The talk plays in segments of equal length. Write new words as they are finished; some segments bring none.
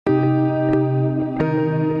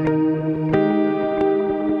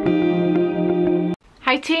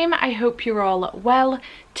team, I hope you're all well.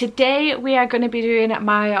 Today we are going to be doing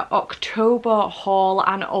my October haul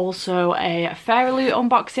and also a Fairyloot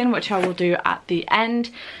unboxing, which I will do at the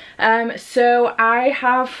end. So I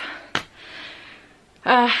have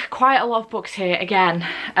quite a lot of books here again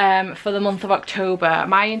for the month of October.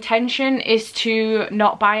 My intention is to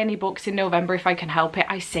not buy any books in November if I can help it.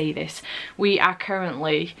 I say this, we are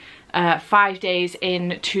currently 5 days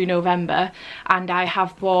into November and I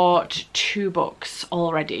have bought 2 books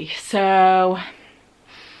already, so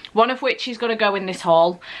one of which is going to go in this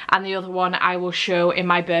haul and the other one I will show in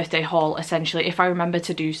my birthday haul, essentially, if I remember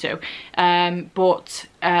to do so. But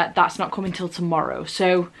that's not coming till tomorrow,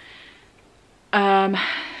 so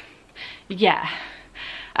yeah.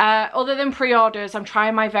 Other than pre-orders, I'm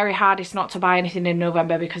trying my very hardest not to buy anything in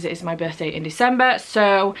November because it is my birthday in December,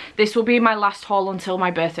 so this will be my last haul until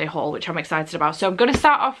my birthday haul, which I'm excited about. So I'm going to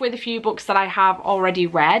start off with a few books that I have already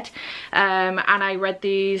read, and I read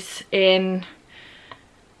these in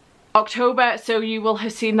October, so you will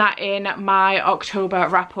have seen that in my October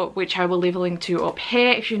wrap up, which I will leave a link to up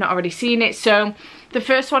here if you've not already seen it. So the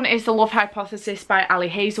first one is The Love Hypothesis by Ali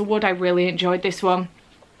Hazelwood. I really enjoyed this one.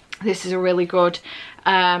 This is a really good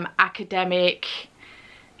academic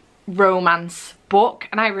romance book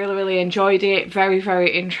and I really enjoyed it.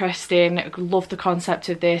 Very interesting. Loved the concept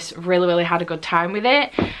of this. Really had a good time with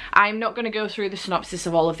it. I'm not going to go through the synopsis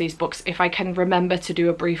of all of these books. If I can remember to do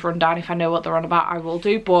a brief rundown, if I know what they're on about, I will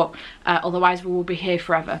do, but otherwise we will be here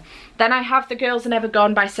forever. Then I have The Girls Are Never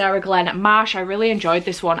Gone by Sarah Glenn Marsh. I really enjoyed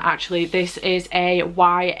this one, actually. This is a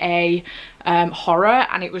YA horror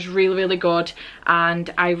and it was really good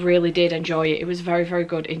and I really did enjoy it. It was very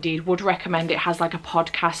good indeed. Would recommend it. Has like a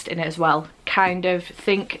podcast in it as well, kind of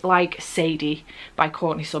think like Sadie by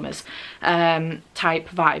Courtney Summers type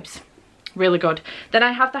vibes. Really good. Then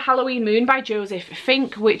I have The Halloween Moon by Joseph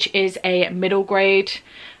Fink, which is a middle grade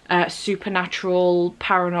supernatural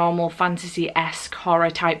paranormal fantasy-esque horror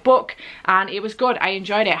type book and it was good. I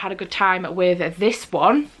enjoyed it. I had a good time with this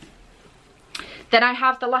one. Then I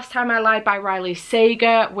have The Last Time I Lied by Riley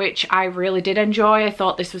Sager, which I really did enjoy. I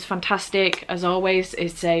thought this was fantastic. As always,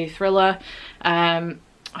 it's a thriller,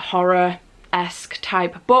 horror-esque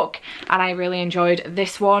type book, and I really enjoyed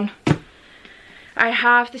this one. I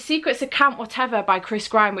have The Secrets of Camp Whatever by Chris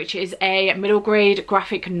Grime, which is a middle grade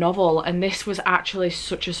graphic novel, and this was actually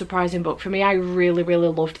such a surprising book for me. I really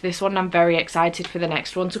loved this one. I'm very excited for the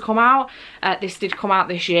next one to come out. This did come out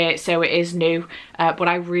this year, so it is new, but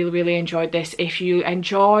I really enjoyed this. If you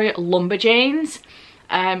enjoy Lumberjanes,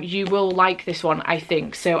 you will like this one, I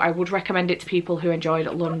think, so I would recommend it to people who enjoyed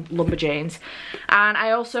Lumberjanes. And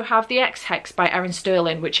I also have The Ex-Hex by Erin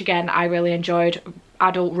Sterling, which again I really enjoyed.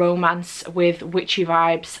 Adult romance with witchy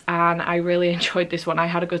vibes, and I really enjoyed this one. I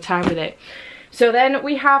had a good time with it. So then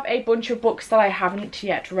we have a bunch of books that I haven't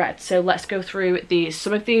yet read, so let's go through these.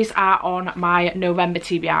 Some of these are on my November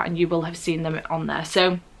TBR and you will have seen them on there.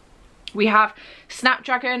 So we have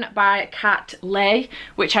Snapdragon by Kat Leigh,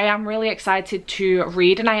 which I am really excited to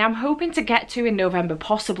read and I am hoping to get to in November,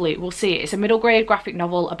 possibly. We'll see. It's a middle grade graphic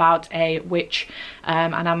novel about a witch,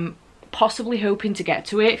 and I'm possibly hoping to get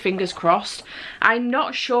to it, fingers crossed. I'm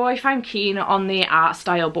not sure if I'm keen on the art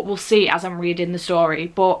style, but we'll see as I'm reading the story.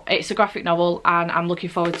 But it's a graphic novel and I'm looking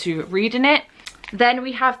forward to reading it. Then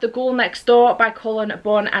we have The Ghoul Next Door by Cullen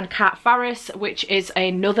Bunn and Kat Farris, which is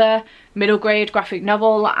another middle grade graphic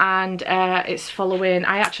novel, and it's following,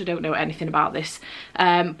 I actually don't know anything about this,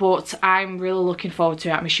 but I'm really looking forward to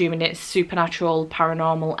it. I'm assuming it's supernatural,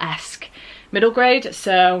 paranormal-esque middle grade,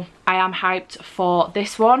 so I am hyped for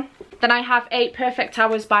this one. Then I have 8 Perfect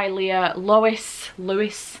Hours by Leah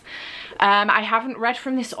Lewis. I haven't read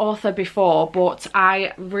from this author before, but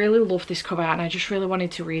I really love this cover and I just really wanted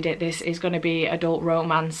to read it. This is going to be adult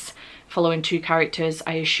romance following 2 characters.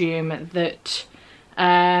 I assume that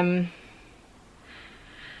I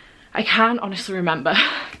can't honestly remember.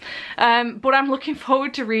 But I'm looking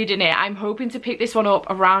forward to reading it. I'm hoping to pick this one up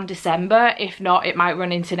around December. If not, it might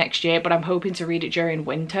run into next year, but I'm hoping to read it during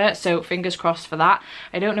winter, so fingers crossed for that.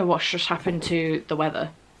 I don't know what's just happened to the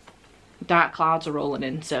weather. Dark clouds are rolling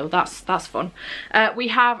in, so that's fun. We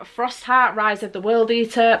have Frostheart Rise of the World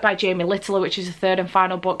Eater by Jamie Littler, which is the 3rd and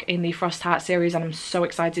final book in the Frostheart series, and I'm so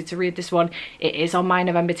excited to read this one. It is on my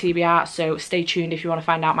November TBR, so stay tuned if you want to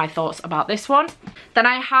find out my thoughts about this one. Then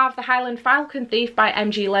I have The Highland Falcon Thief by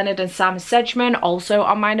MG Leonard and Sam Sedgman, also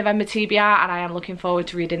on my November TBR, and I am looking forward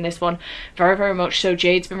to reading this one very much so.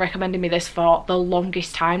 Jade's been recommending me this for the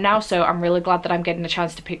longest time now, so I'm really glad that I'm getting a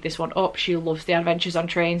chance to pick this one up. She loves the Adventures on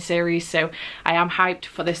Train series, so I am hyped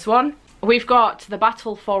for this one. We've got The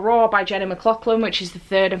Battle for Raw by Jenny McLaughlin, which is the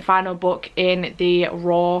third and final book in the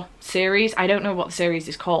Raw series. I don't know what the series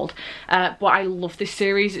is called, but I love this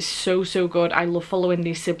series. It's so, so good. I love following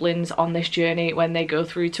these siblings on this journey when they go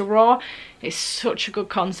through to Raw. It's such a good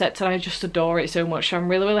concept and I just adore it so much. So I'm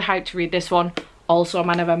really, really hyped to read this one, also on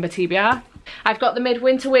my November TBR. I've got The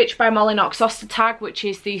Midwinter Witch by Molly Knox Ostertag, which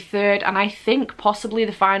is the third and I think possibly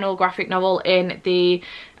the final graphic novel in the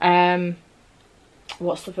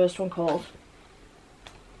what's the first one called?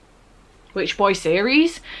 Witch Boy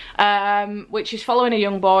series, which is following a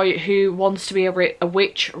young boy who wants to be a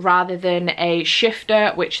witch rather than a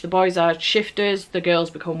shifter, which the boys are shifters, the girls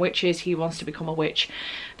become witches, he wants to become a witch.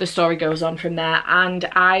 The story goes on from there and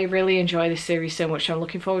I really enjoy this series so much, so I'm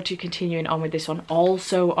looking forward to continuing on with this one,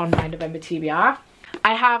 also on my November TBR.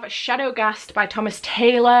 I have Shadowgast by Thomas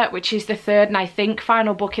Taylor, which is the third and I think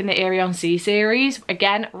final book in the Aerion Sea series.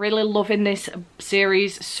 Again, really loving this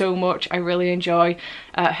series so much. I really enjoy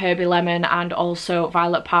Herbie Lemon and also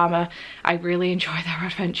Violet Palmer. I really enjoy their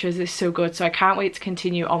adventures. It's so good. So I can't wait to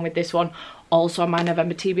continue on with this one, also on my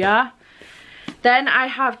November TBR. Then I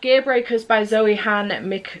have Gearbreakers by Zoe Han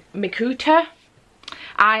Mikuta.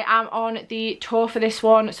 I am on the tour for this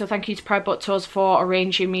one, so thank you to Proud Book Tours for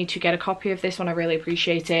arranging me to get a copy of this one. I really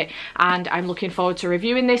appreciate it, and I'm looking forward to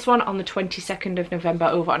reviewing this one on the 22nd of November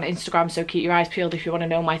over on Instagram, so keep your eyes peeled if you want to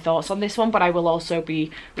know my thoughts on this one, but I will also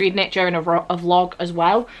be reading it during a vlog as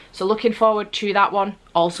well, so looking forward to that one,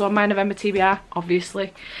 also on my November TBR,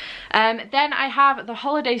 obviously. Then I have The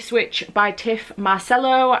Holiday Switch by Tiff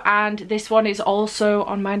Marcello, and this one is also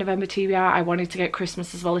on my November TBR. I wanted to get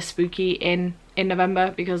Christmas as well as spooky in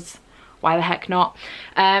November because why the heck not.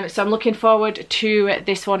 So I'm looking forward to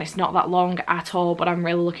this one. It's not that long at all, but I'm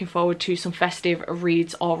really looking forward to some festive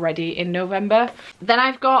reads already in November. Then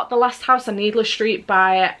I've got The Last House on Needless Street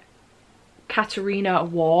by Katarina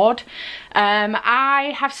Ward.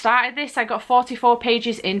 I have started this. I got 44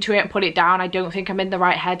 pages into it and put it down. I don't think I'm in the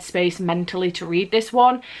right headspace mentally to read this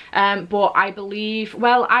one, but I believe,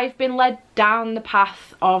 well, I've been led down the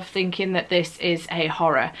path of thinking that this is a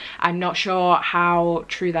horror. I'm not sure how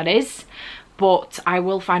true that is, but I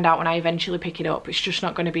will find out when I eventually pick it up. It's just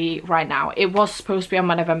not going to be right now. It was supposed to be on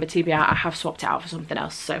my November TBR. I have swapped it out for something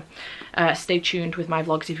else, so stay tuned with my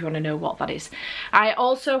vlogs if you want to know what that is. I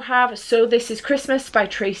also have So This Is Christmas by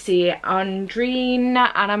Tracy Andreen,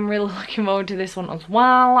 and I'm really looking forward to this one as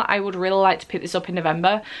well. I would really like to pick this up in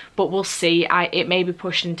November, but we'll see. It may be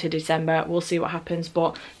pushed into December. We'll see what happens,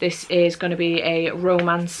 but this is going to be a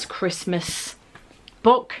romance Christmas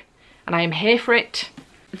book, and I am here for it.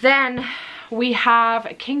 Then we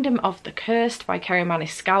have Kingdom of the Cursed by Kerry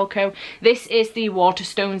Maniscalco. This is the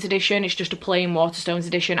Waterstones edition. It's just a plain Waterstones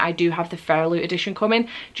edition. I do have the Fairyloot edition coming.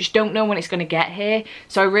 Just don't know when it's going to get here.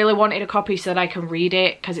 So I really wanted a copy so that I can read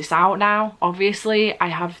it because it's out now. Obviously, I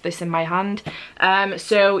have this in my hand.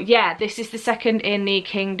 So yeah, this is the second in the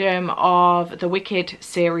Kingdom of the Wicked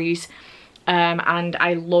series. And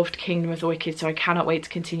I loved Kingdom of the Wicked, so I cannot wait to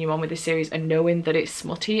continue on with this series and knowing that it's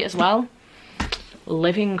smutty as well.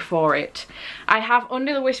 Living for it. I have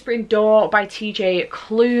Under the Whispering Door by TJ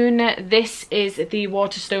Klune. This is the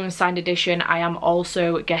Waterstones signed edition. I am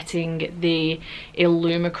also getting the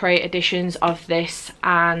Illumicrate editions of this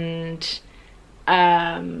and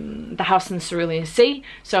The House in the Cerulean Sea,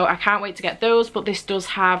 so I can't wait to get those, but this does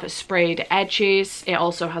have sprayed edges. It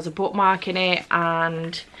also has a bookmark in it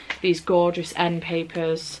and these gorgeous end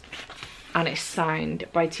papers, and it's signed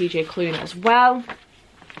by TJ Klune as well.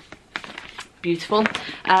 Beautiful.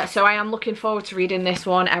 So I am looking forward to reading this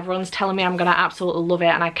one. Everyone's telling me I'm gonna absolutely love it,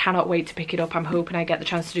 and I cannot wait to pick it up. I'm hoping I get the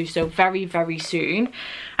chance to do so very, very soon.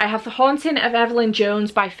 I have The Haunting of Evelyn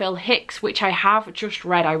Jones by Phil Hicks, which I have just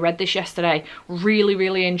read. I read this yesterday, really,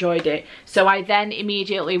 really enjoyed it. So I then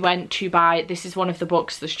immediately went to buy, this is one of the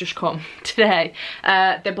books that's just come today,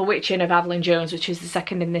 The Bewitching of Evelyn Jones, which is the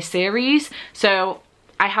second in this series. So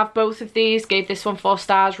I have both of these, gave this one 4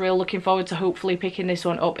 stars, real looking forward to hopefully picking this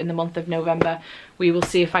one up in the month of November. We will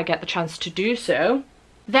see if I get the chance to do so.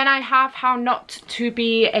 Then I have How Not to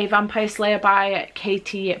Be a Vampire Slayer by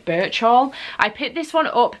Katie Birchall. I picked this one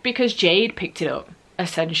up because Jade picked it up,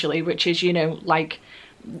 essentially, which is, you know, like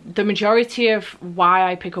the majority of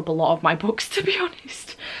why I pick up a lot of my books, to be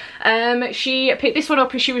honest. She picked this one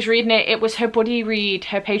up as she was reading it. It was her buddy read,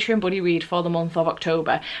 her Patreon buddy read for the month of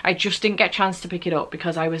October. I just didn't get a chance to pick it up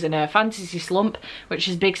because I was in a fantasy slump, which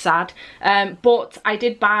is big sad. But I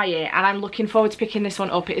did buy it and I'm looking forward to picking this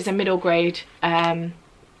one up. It is a middle grade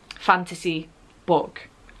fantasy book.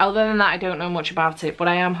 Other than that, I don't know much about it, but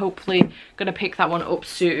I am hopefully going to pick that one up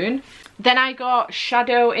soon. Then I got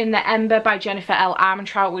Shadow in the Ember by Jennifer L.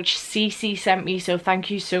 Armentrout, which Cece sent me, so thank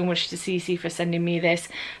you so much to Cece for sending me this.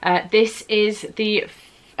 This is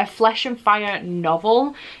a Flesh and Fire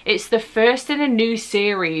novel. It's the first in a new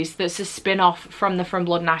series that's a spin-off from the From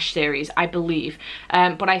Blood and Ash series, I believe,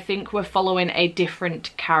 but I think we're following a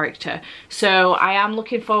different character, so I am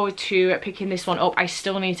looking forward to picking this one up. I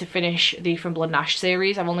still need to finish the From Blood and Ash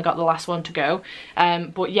series. I've only got the last one to go,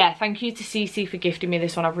 but yeah, thank you to Cece for gifting me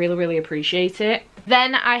this one. I really appreciate it.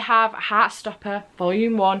 Then I have Heartstopper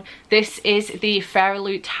Volume 1. This is the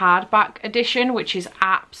Fairyloot hardback edition, which is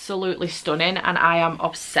absolutely stunning and I am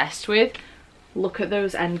obsessed with. Look at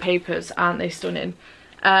those end papers, aren't they stunning?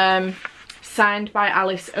 Signed by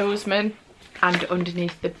Alice Oseman, and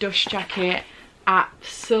underneath the dust jacket,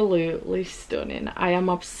 absolutely stunning. I am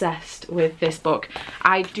obsessed with this book.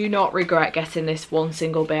 I do not regret getting this one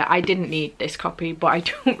single bit. I didn't need this copy, but I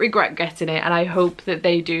don't regret getting it, and I hope that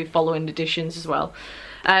they do following editions as well.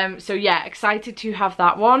 So yeah, excited to have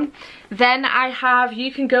that one. Then I have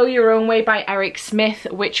You Can Go Your Own Way by Eric Smith,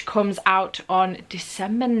 which comes out on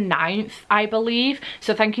December 9th, I believe.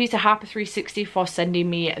 So thank you to Harper360 for sending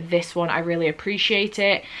me this one. I really appreciate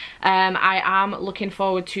it. I am looking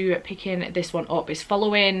forward to picking this one up. It's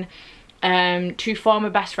following two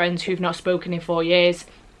former best friends who've not spoken in 4 years,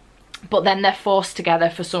 but then they're forced together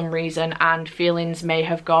for some reason and feelings may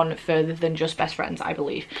have gone further than just best friends, I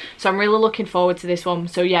believe. So I'm really looking forward to this one.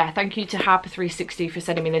 So yeah, thank you to Harper360 for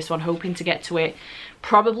sending me this one. Hoping to get to it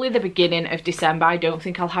probably the beginning of December. I don't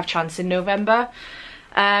think I'll have chance in November.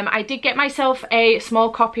 I did get myself a small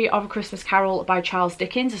copy of A Christmas Carol by Charles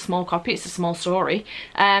Dickens. A small copy, it's a small story.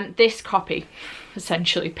 This copy,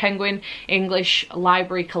 essentially, Penguin English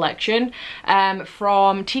Library Collection,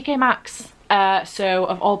 from TK Maxx. So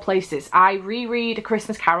of all places, I reread A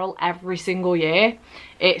Christmas Carol every single year.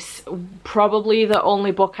 It's probably the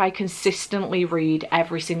only book I consistently read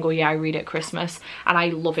every single year. I read at Christmas and I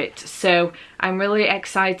love it. So I'm really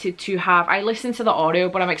excited to have, I listen to the audio,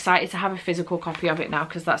 but I'm excited to have a physical copy of it now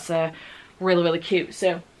because that's really cute.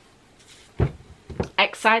 So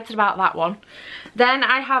excited about that one. Then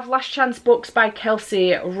I have Last Chance Books by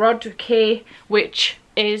Kelsey Rodke, which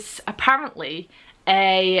is apparently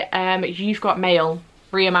a You've Got Mail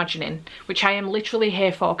reimagining, which I am literally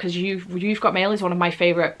here for because You've Got Mail is one of my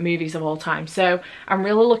favourite movies of all time. So I'm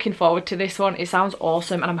really looking forward to this one. It sounds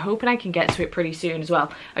awesome and I'm hoping I can get to it pretty soon as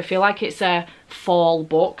well. I feel like it's a fall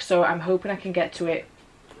book, so I'm hoping I can get to it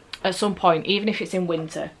at some point, even if it's in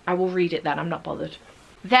winter. I will read it then, I'm not bothered.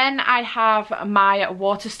 Then I have my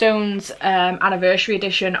Waterstones anniversary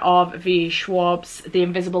edition of V. Schwab's The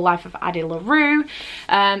Invisible Life of Addie LaRue.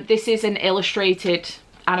 This is an illustrated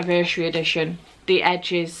anniversary edition. The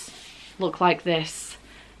edges look like this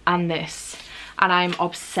and this, and I'm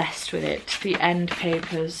obsessed with it. The end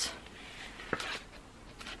papers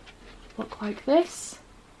look like this,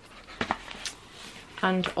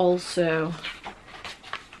 and also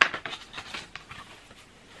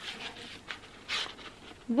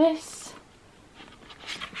this,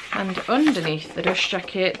 and underneath the dust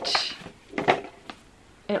jacket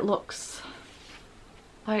it looks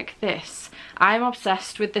like this. I'm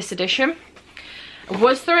obsessed with this edition.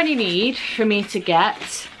 Was there any need for me to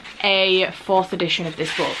get a 4th edition of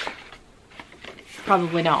this book?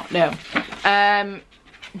 Probably not, no.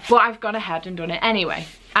 But I've gone ahead and done it anyway,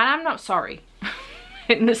 and I'm not sorry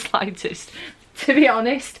in the slightest. To be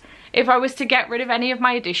honest, if I was to get rid of any of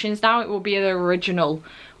my editions now, it will be the original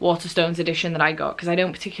Waterstones edition that I got, because I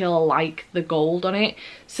don't particularly like the gold on it.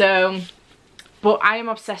 So, but I am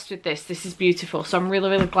obsessed with this. This is beautiful, so I'm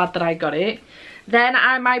really glad that I got it. Then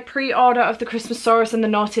my pre-order of The Christmasaurus and the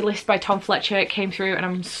Naughty List by Tom Fletcher came through, and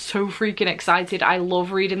I'm so freaking excited. I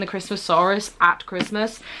love reading The Christmasaurus at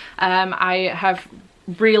Christmas. I have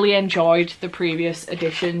really enjoyed the previous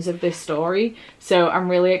editions of this story, so I'm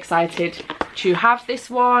really excited to have this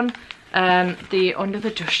one. The under the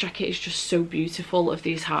dust jacket is just so beautiful of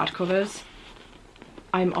these hardcovers.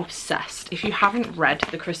 I'm obsessed. If you haven't read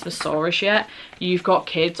The Christmasaurus yet, you've got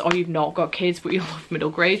kids, or you've not got kids but you love middle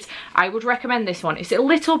grades, I would recommend this one. It's a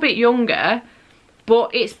little bit younger,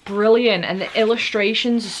 but it's brilliant and the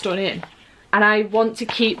illustrations are stunning, and I want to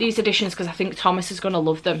keep these editions because I think Thomas is going to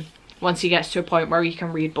love them once he gets to a point where he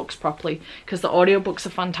can read books properly, because the audiobooks are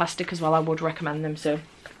fantastic as well. I would recommend them. So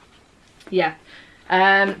yeah.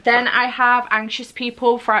 Then I have Anxious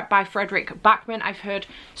People by Frederick Backman. I've heard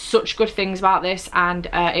such good things about this, and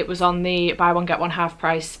it was on the buy one get one half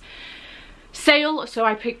price sale, so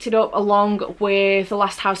I picked it up along with The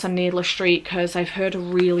Last House on Needless Street because I've heard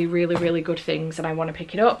really good things and I want to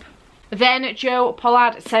pick it up. Then Joe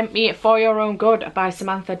Pollard sent me For Your Own Good by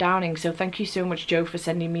Samantha Downing. So thank you so much, Joe, for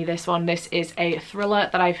sending me this one. This is a thriller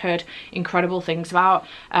that I've heard incredible things about.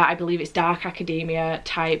 I believe it's dark academia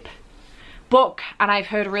type book, and I've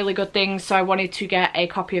heard really good things, so I wanted to get a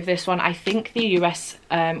copy of this one. I think the US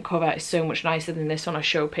cover is so much nicer than this one. I'll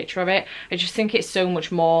show a picture of it. I just think it's so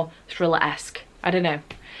much more thriller-esque. I don't know.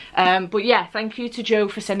 But yeah, thank you to Joe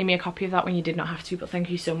for sending me a copy of that when you did not have to, but thank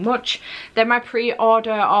you so much. Then my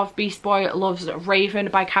pre-order of Beast Boy Loves Raven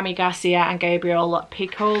by Cami Garcia and Gabriel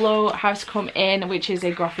Piccolo has come in, which is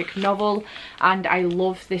a graphic novel, and I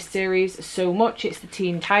love this series so much. It's the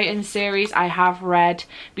Teen Titans series. I have read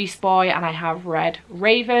Beast Boy and I have read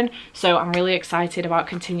Raven, so I'm really excited about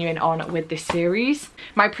continuing on with this series.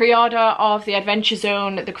 My pre-order of The Adventure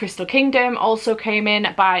Zone, The Crystal Kingdom also came in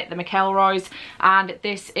by the McElroys, and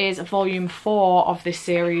this is volume 4 of this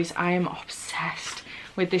series. I am obsessed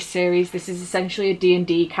with this series. This is essentially a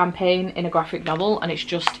D&D campaign in a graphic novel, and it's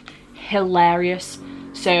just hilarious.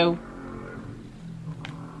 So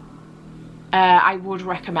I would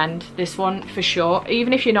recommend this one for sure,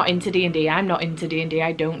 even if you're not into D&D. I'm not into D&D.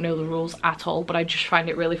 I don't know the rules at all, but I just find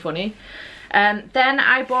it really funny. Then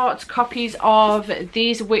I bought copies of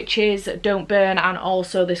These Witches Don't Burn and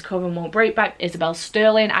also This Coven Won't Break by Isabel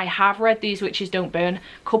Sterling. I have read These Witches Don't Burn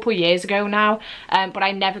a couple years ago now, but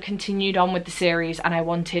I never continued on with the series, and I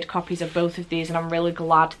wanted copies of both of these, and I'm really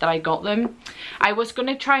glad that I got them. I was going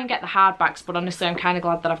to try and get the hardbacks, but honestly I'm kind of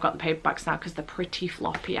glad that I've got the paperbacks now because they're pretty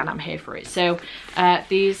floppy and I'm here for it. So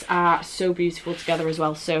these are so beautiful together as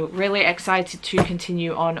well, so really excited to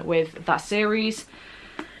continue on with that series.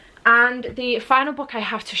 And the final book I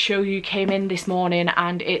have to show you came in this morning,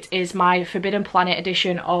 and it is my Forbidden Planet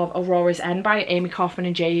edition of Aurora's End by Amy Kaufman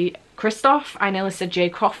and Jay Kristoff. I nearly said Jay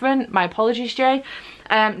Kaufman, my apologies, Jay.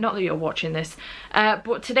 Not that you're watching this.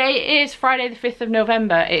 But today is Friday the 5th of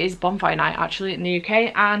November. It is bonfire night actually in the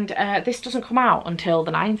UK, and this doesn't come out until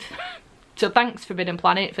the 9th. So thanks Forbidden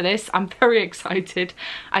Planet for this. I'm very excited.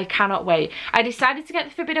 I cannot wait. I decided to get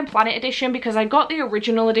the Forbidden Planet edition because I got the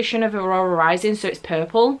original edition of Aurora Rising, so it's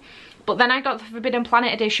purple. But then I got the Forbidden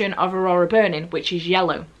Planet edition of Aurora Burning, which is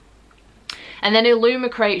yellow. And then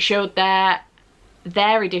Illumicrate showed their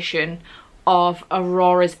edition of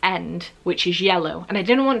Aurora's End, which is yellow. And I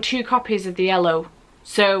didn't want 2 copies of the yellow.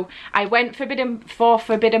 So I went for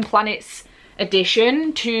Forbidden Planet's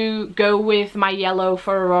edition to go with my yellow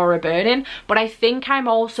for Aurora Burning, but I think I'm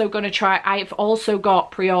also going to try, I've also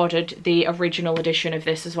got pre-ordered the original edition of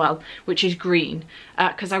this as well, which is green,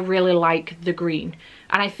 because I really like the green,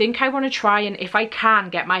 and I think I want to try and, if I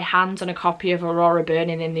can, get my hands on a copy of Aurora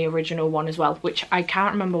Burning in the original one as well, which I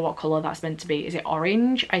can't remember what colour that's meant to be. Is it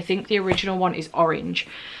orange? I think the original one is orange.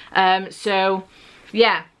 So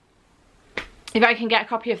yeah, if I can get a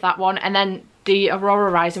copy of that one, and then the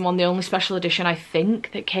Aurora Rising one, the only special edition I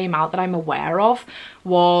think that came out that I'm aware of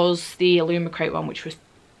was the Illumicrate one, which was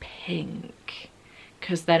pink,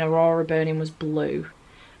 because then Aurora Burning was blue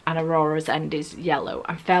and Aurora's End is yellow.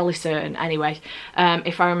 I'm fairly certain anyway,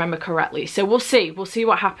 if I remember correctly. So we'll see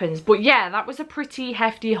what happens. But yeah, that was a pretty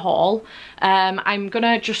hefty haul. I'm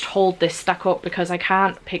gonna just hold this stack up because I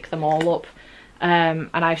can't pick them all up. And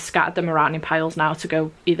I've scattered them around in piles now to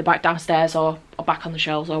go either back downstairs or back on the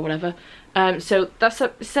shelves or whatever. So that's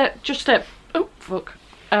just a oh fuck,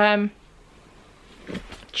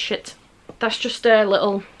 shit, that's just a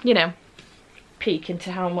little, you know, peek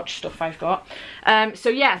into how much stuff I've got. So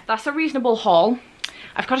yeah, that's a reasonable haul.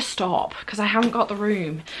 I've got to stop because I haven't got the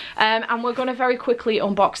room, and we're going to very quickly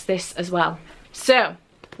unbox this as well. So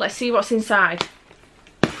let's see what's inside.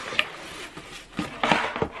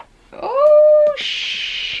 Oh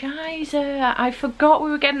shiza, I forgot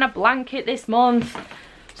we were getting a blanket this month.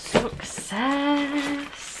 Success.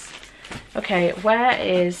 Okay, where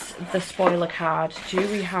is the spoiler card? Do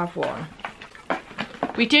we have one?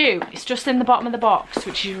 We do. It's just in the bottom of the box,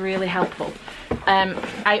 which is really helpful.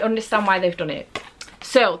 I understand why they've done it.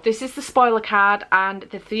 So this is the spoiler card, and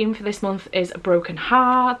the theme for this month is broken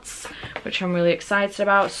hearts, which I'm really excited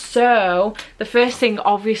about. So the first thing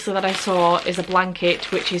obviously that I saw is a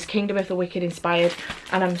blanket, which is Kingdom of the Wicked inspired,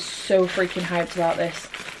 and I'm so freaking hyped about this.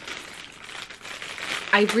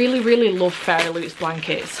 I really love Fairyloot's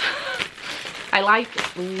blankets. I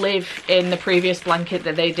live in the previous blanket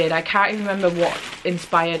that they did. I can't even remember what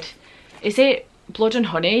inspired. Is it Blood and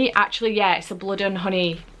Honey? Actually, yeah, it's a Blood and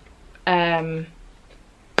Honey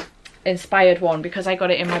inspired one, because I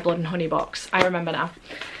got it in my Blood and Honey box. I remember now.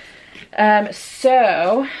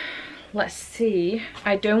 So let's see.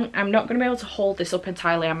 I'm not going to be able to hold this up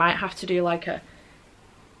entirely. I might have to do like a,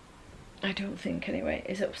 I don't think anyway.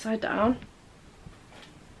 Is it upside down?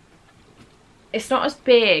 It's not as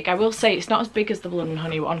big. I will say it's not as big as the Blood and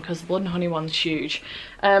Honey one, because the Blood and Honey one's huge.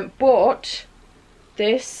 But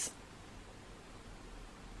this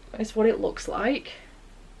is what it looks like.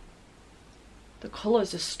 The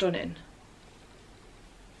colours are stunning.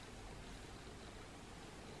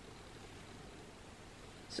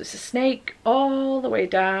 So it's a snake all the way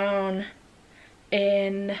down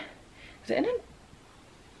in, is it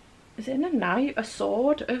in a knife, a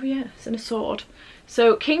sword? Oh yeah, it's in a sword.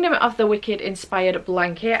 So Kingdom of the Wicked inspired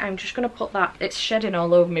blanket. I'm just going to put that, it's shedding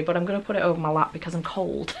all over me, but I'm going to put it over my lap because I'm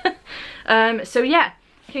cold. So yeah,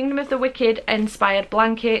 Kingdom of the Wicked inspired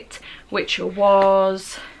blanket, which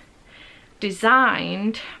was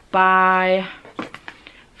designed by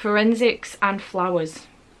Forensics and Flowers.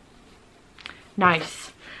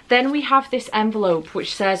 Nice. Then we have this envelope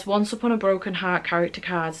which says Once Upon a Broken Heart character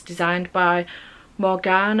cards, designed by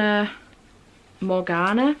Morgana.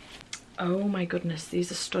 Oh my goodness,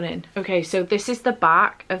 these are stunning. Okay, so this is the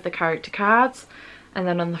back of the character cards, and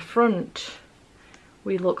then on the front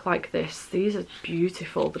we look like this. These are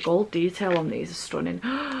beautiful. The gold detail on these is stunning.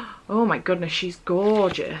 Oh my goodness, she's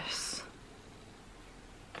gorgeous.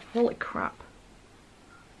 Holy crap.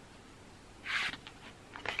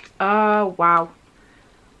 Oh wow,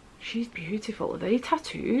 she's beautiful. Are they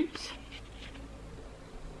tattoos?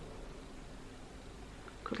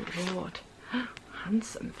 Good lord.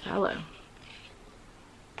 Handsome fellow.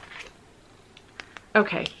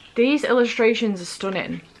 Okay, these illustrations are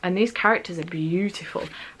stunning and these characters are beautiful.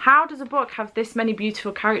 How does a book have this many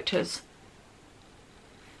beautiful characters?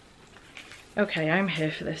 Okay, I'm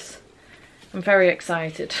here for this. I'm very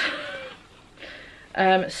excited.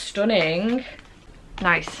 Stunning.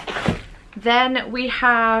 Nice. Then we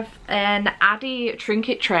have an Addie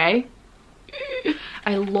trinket tray.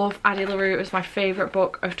 I love Addie LaRue. It was my favourite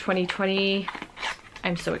book of 2020.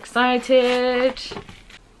 I'm so excited.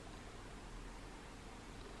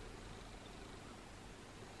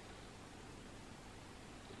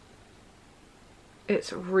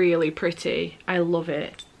 It's really pretty. I love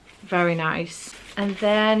it. Very nice. And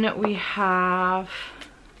then we have,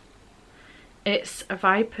 it's a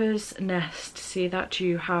viper's nest. See that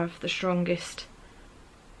you have the strongest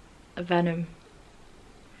venom.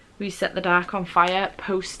 We set the dark on fire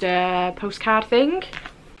postcard thing.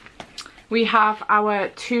 We have our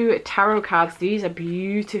 2 tarot cards. These are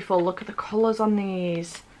beautiful. Look at the colours on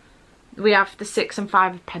these. We have the 6 and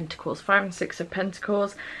 5 of Pentacles, 5 and 6 of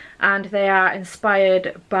Pentacles, and they are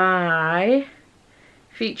inspired by,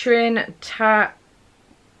 featuring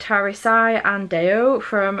Tarisai and Deo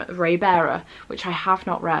from Raybearer, which I have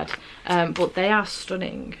not read, but they are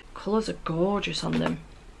stunning. Colours are gorgeous on them.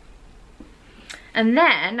 And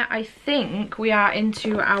then I think we are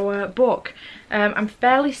into our book. I'm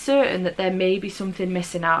fairly certain that there may be something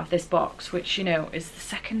missing out of this box, which, you know, is the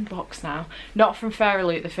second box now. Not from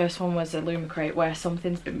Fairyloot, the first one was Illumicrate, where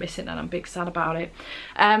something's been missing and I'm big sad about it.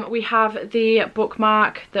 We have the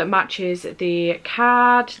bookmark that matches the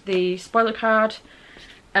card, the spoiler card,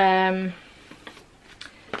 the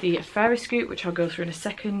fairy scoop, which I'll go through in a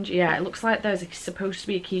second. Yeah, it looks like there's supposed to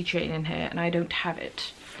be a keychain in here and I don't have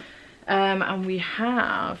it. And we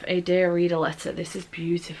have a Dear Reader letter. This is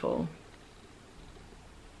beautiful.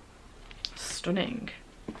 Stunning.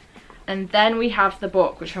 And then we have the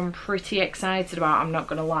book, which I'm pretty excited about, I'm not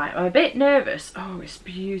gonna lie. I'm a bit nervous. Oh, it's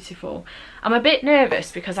beautiful. I'm a bit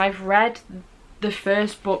nervous because I've read the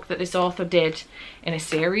first book that this author did in a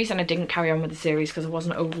series and I didn't carry on with the series because I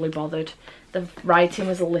wasn't overly bothered. The writing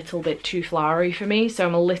was a little bit too flowery for me, so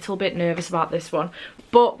I'm a little bit nervous about this one.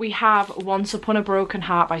 But we have Once Upon a Broken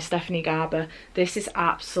Heart by Stephanie Garber. This is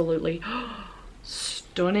absolutely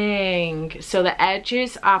stunning. So the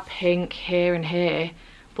edges are pink here and here,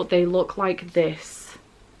 but they look like this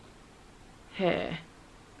here.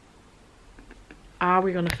 Are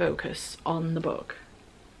we going to focus on the book?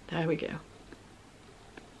 There we go.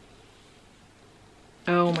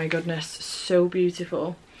 Oh my goodness, so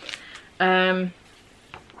beautiful. It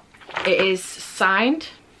is signed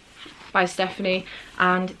by Stephanie,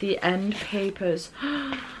 and the end papers,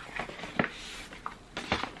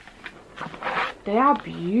 they are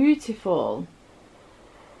beautiful.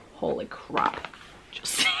 Holy crap.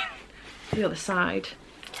 Just see the other side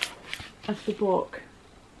of the book.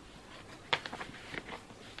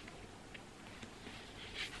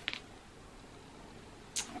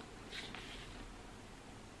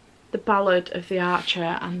 The Ballad of the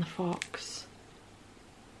Archer and the Fox.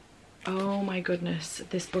 Oh my goodness,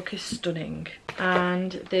 this book is stunning.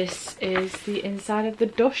 And this is the inside of the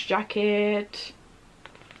dust jacket.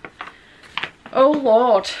 Oh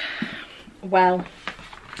Lord. Well,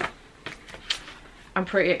 I'm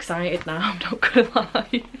pretty excited now, I'm not gonna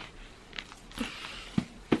lie.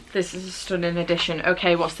 This is a stunning edition.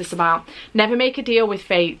 Okay, what's this about? Never make a deal with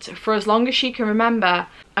fate. For as long as she can remember,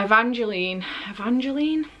 Evangeline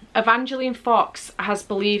Fox has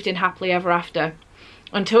believed in happily ever after.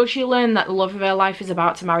 Until she learned that the love of her life is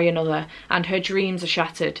about to marry another, and her dreams are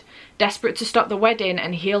shattered. Desperate to stop the wedding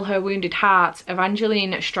and heal her wounded heart,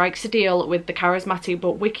 Evangeline strikes a deal with the charismatic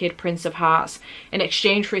but wicked Prince of Hearts. In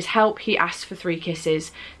exchange for his help, he asks for 3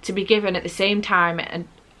 kisses, to be given at the same time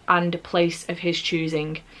and place of his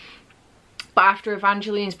choosing. But after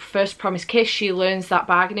Evangeline's first promised kiss, she learns that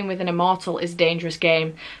bargaining with an immortal is a dangerous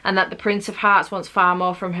game, and that the Prince of Hearts wants far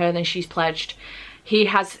more from her than she's pledged. He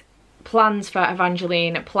has plans for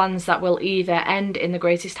Evangeline, plans that will either end in the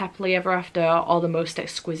greatest happily ever after or the most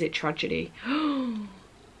exquisite tragedy.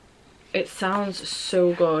 It sounds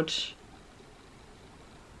so good.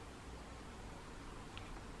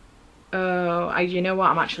 Oh, you know what?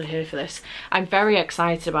 I'm actually here for this. I'm very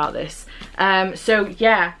excited about this. So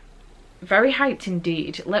yeah, very hyped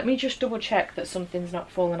indeed. Let me just double check that something's not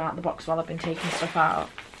fallen out of the box while I've been taking stuff out.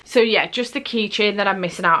 So yeah, just the keychain that I'm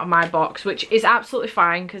missing out of my box, which is absolutely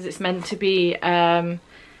fine because it's meant to be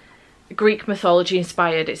Greek mythology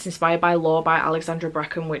inspired. It's inspired by Lore by Alexandra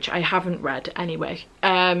Bracken, which I haven't read anyway.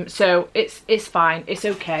 So it's fine, it's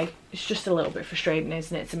okay. It's just a little bit frustrating,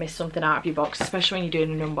 isn't it, to miss something out of your box, especially when you're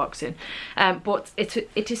doing an unboxing. But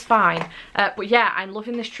it is fine. But yeah, I'm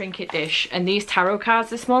loving this trinket dish, and these tarot cards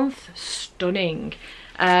this month, stunning.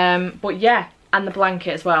 But yeah, and the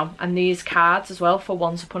blanket as well, and these cards as well for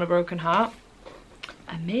Once Upon a Broken Heart.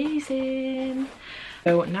 Amazing.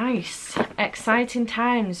 So nice, exciting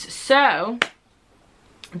times. So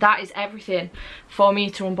that is everything for me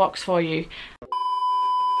to unbox for you.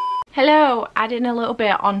 Hello, adding a little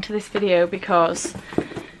bit onto this video because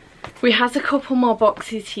we have a couple more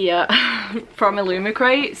boxes here from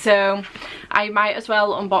Illumicrate, so I might as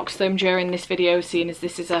well unbox them during this video, seeing as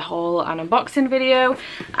this is a haul and unboxing video.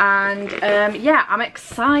 And yeah, I'm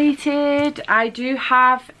excited. I do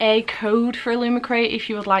have a code for Illumicrate if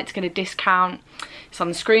you would like to get a discount. It's on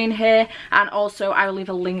the screen here, and also I will leave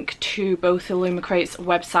a link to both Illumicrate's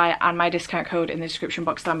website and my discount code in the description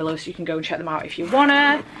box down below, so you can go and check them out if you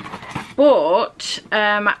wanna. But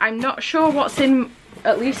I'm not sure what's in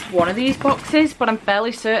at least one of these boxes, but I'm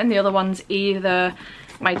fairly certain the other one's either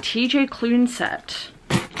my TJ Clune set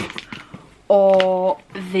or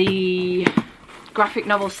the graphic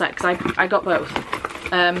novel set, because I got both.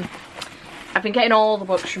 I've been getting all the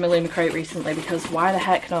books from Illumicrate recently because why the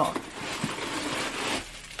heck not?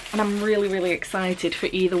 And I'm really excited for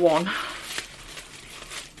either one.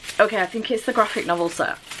 Okay, I think it's the graphic novel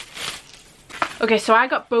set. Okay, so I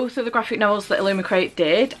got both of the graphic novels that Illumicrate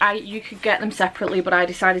did. You could get them separately, but I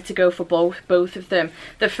decided to go for both of them.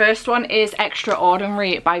 The first one is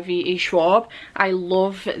Extraordinary by V.E. Schwab. I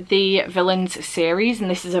love the Villains series, and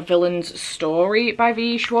this is a Villains story by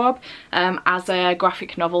V.E. Schwab as a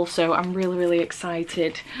graphic novel, so I'm really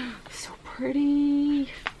excited. So pretty.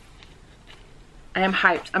 I am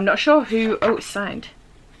hyped. I'm not sure who, oh, it's signed.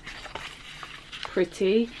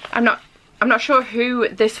 Pretty. I'm not sure who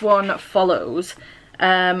this one follows,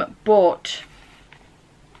 but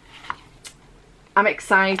I'm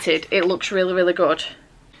excited. It looks really good.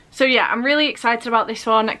 So yeah, I'm really excited about this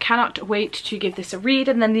one. I cannot wait to give this a read.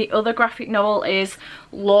 And then the other graphic novel is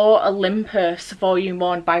Lore Olympus Volume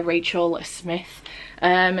 1 by Rachel Smith.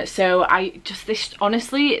 So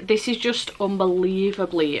honestly, this is just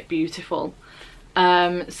unbelievably beautiful.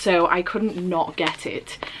 So I couldn't not get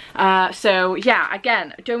it. So yeah,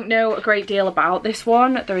 again, don't know a great deal about this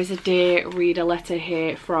one. There is a dear reader letter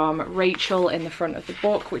here from Rachel in the front of the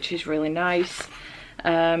book, which is really nice.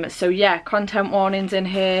 So yeah, content warnings in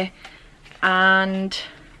here, and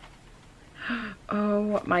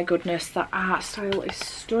oh my goodness, the art style is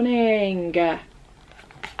stunning. I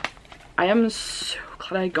am so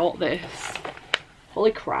glad I got this.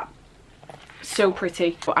 Holy crap. So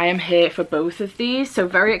pretty. But I am here for both of these, so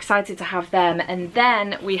very excited to have them. And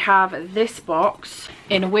then we have this box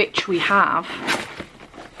in which we have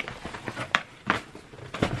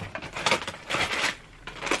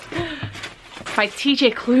my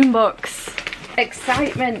TJ Clune books.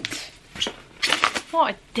 Excitement.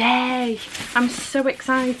 What a day. I'm so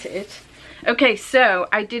excited. Okay, so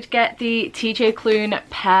I did get the TJ Clune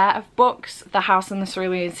pair of books, The House on the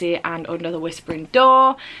Cerulean Sea and Under the Whispering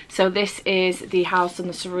Door. So this is The House on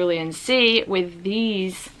the Cerulean Sea with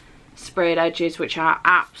these sprayed edges, which are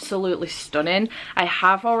absolutely stunning. I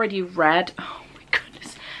have already read, oh my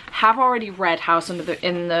goodness, have already read House in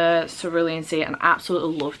the Cerulean Sea and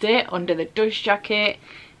absolutely loved it. Under the Dust Jacket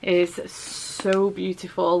is so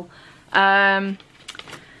beautiful.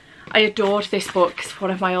 I adored this book. It's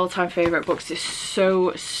one of my all-time favourite books. It's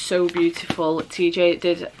so beautiful. TJ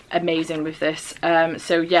did amazing with this.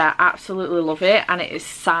 So yeah, absolutely love it, and it is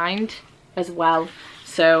signed as well.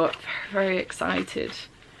 So very excited.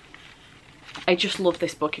 I just love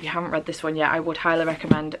this book. If you haven't read this one yet, I would highly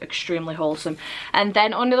recommend. Extremely wholesome. And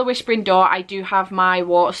then Under the Whispering Door, I do have my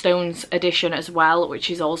Waterstones edition as well,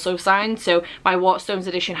 which is also signed. So my Waterstones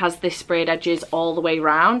edition has this sprayed edges all the way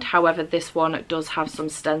round. However, this one does have some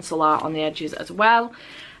stencil art on the edges as well.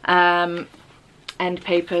 End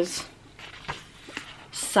papers,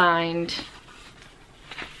 signed.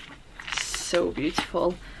 So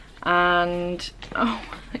beautiful. And oh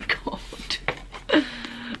my god.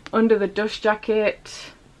 Under the Dust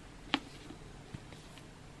Jacket,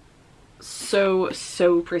 so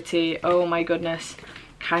pretty. Oh my goodness,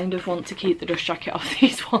 kind of want to keep the dust jacket off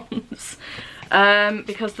these ones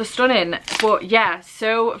because they're stunning. But yeah,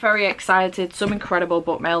 so very excited. Some incredible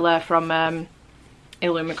book mail there from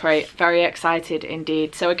Illumicrate. Very excited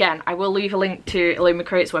indeed. So again, I will leave a link to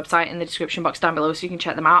Illumicrate's website in the description box down below so you can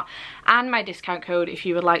check them out, and my discount code if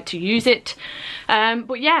you would like to use it.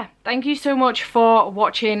 But yeah, thank you so much for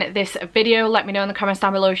watching this video. Let me know in the comments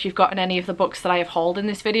down below if you've gotten any of the books that I have hauled in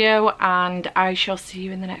this video, and I shall see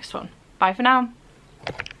you in the next one. Bye for now.